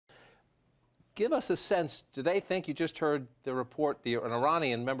give us a sense, do they think, you just heard the report, an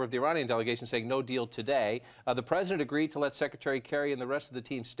Iranian member of the Iranian delegation saying no deal today. The president agreed to let Secretary Kerry and the rest of the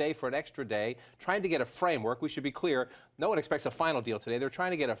team stay for an extra day, trying to get a framework. We should be clear, no one expects a final deal today. They're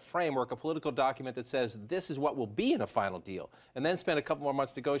trying to get a framework, a political document that says this is what will be in a final deal, and then spend a couple more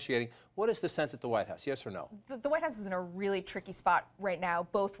months negotiating. What is the sense at the White House, yes or no? The White House is in a really tricky spot right now,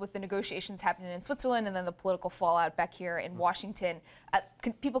 both with the negotiations happening in Switzerland and then the political fallout back here in Washington.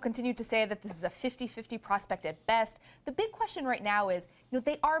 People continue to say that this is a 50-50 prospect at best. The big question right now is,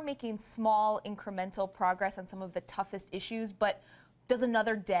 they are making small incremental progress on some of the toughest issues, but does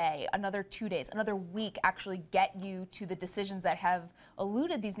another day, another 2 days, another week actually get you to the decisions that have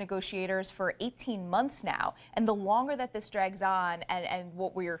eluded these negotiators for 18 months now? And the longer that this drags on, and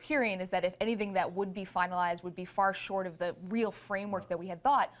what we're hearing is that if anything that would be finalized would be far short of the real framework that we had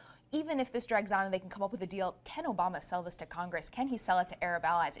thought. Even if this drags on and they can come up with a deal, can Obama sell this to Congress? Can he sell it to Arab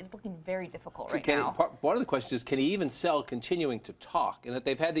allies? It's looking very difficult right now. One of the questions is, can he even sell continuing to talk? And that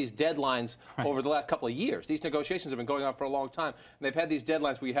they've had these deadlines over the last couple of years. These negotiations have been going on for a long time. And they've had these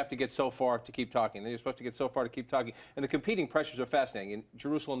deadlines where you have to get so far to keep talking. Then you're supposed to get so far to keep talking. And the competing pressures are fascinating. In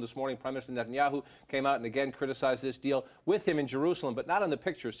Jerusalem this morning, Prime Minister Netanyahu came out and again criticized this deal with him in Jerusalem, but not on the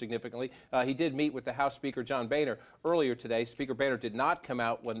pictures significantly. He did meet with the House Speaker, John Boehner, earlier today. Speaker Boehner did not come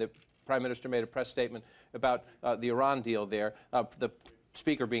out when the Prime Minister made a press statement about the Iran deal there. The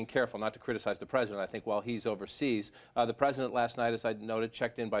Speaker being careful not to criticize the President, I think, while he's overseas. The President last night, as I noted,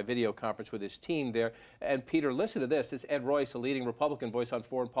 checked in by video conference with his team there. And Peter, listen to this. This is Ed Royce, a leading Republican voice on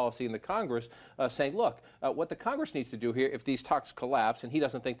foreign policy in the Congress, saying, look, what the Congress needs to do here, if these talks collapse, and he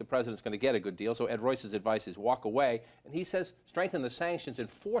doesn't think the President's going to get a good deal, so Ed Royce's advice is walk away. And he says strengthen the sanctions and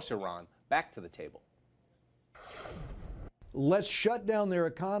force Iran back to the table. Let's shut down their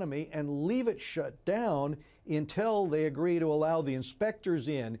economy and leave it shut down until they agree to allow the inspectors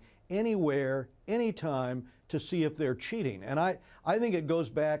in anywhere, anytime, to see if they're cheating. And I think it goes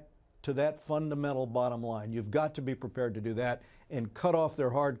back to that fundamental bottom line. You've got to be prepared to do that and cut off their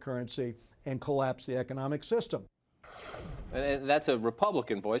hard currency and collapse the economic system. And that's a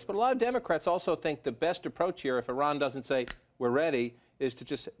Republican voice, but a lot of Democrats also think the best approach here, if Iran doesn't say we're ready, is to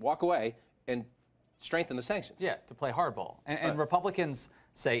just walk away and strengthen the sanctions. Yeah, to play hardball. And Republicans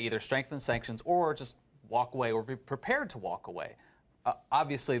say either strengthen sanctions or just walk away or be prepared to walk away.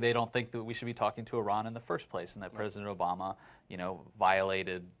 Obviously, they don't think that we should be talking to Iran in the first place, and that President Obama,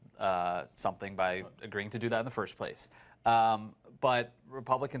 violated something by agreeing to do that in the first place. But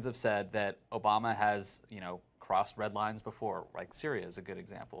Republicans have said that Obama has, crossed red lines before, like Syria is a good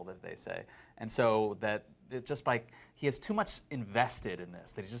example that they say. And so that he has too much invested in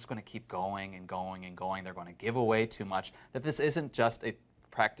this, that he's just going to keep going and going and going. They're going to give away too much, that this isn't just a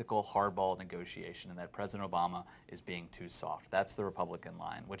practical hardball negotiation, and that President Obama is being too soft. That's the Republican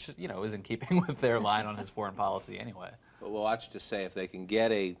line, which, is in keeping with their line on his foreign policy anyway. But we'll watch to say if they can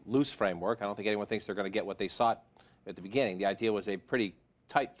get a loose framework. I don't think anyone thinks they're going to get what they sought at the beginning. The idea was a pretty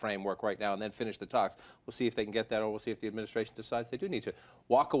tight framework right now and then finish the talks. We'll see if they can get that, or we'll see if the administration decides they do need to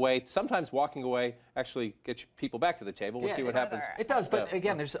walk away. Sometimes walking away actually gets people back to the table. We'll see what happens. It does, but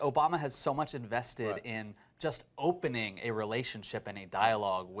again, Obama has so much invested in just opening a relationship and a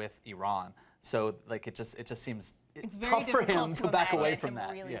dialogue with Iran. So it just seems tough for him to back away from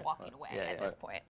that. Really walking away at this point.